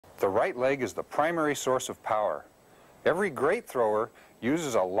The right leg is the primary source of power. Every great thrower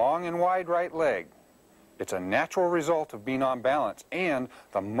uses a long and wide right leg. It's a natural result of being on balance and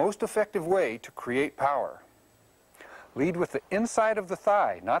the most effective way to create power. Lead with the inside of the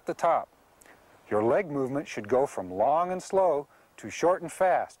thigh, not the top. Your leg movement should go from long and slow to short and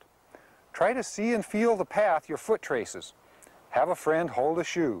fast. Try to see and feel the path your foot traces. Have a friend hold a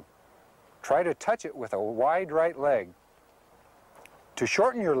shoe. Try to touch it with a wide right leg. To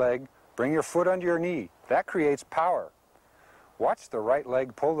shorten your leg, bring your foot under your knee. That creates power. Watch the right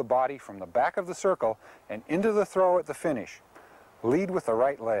leg pull the body from the back of the circle and into the throw at the finish. Lead with the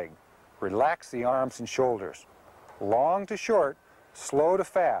right leg. Relax the arms and shoulders. Long to short, slow to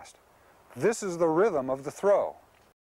fast. This is the rhythm of the throw.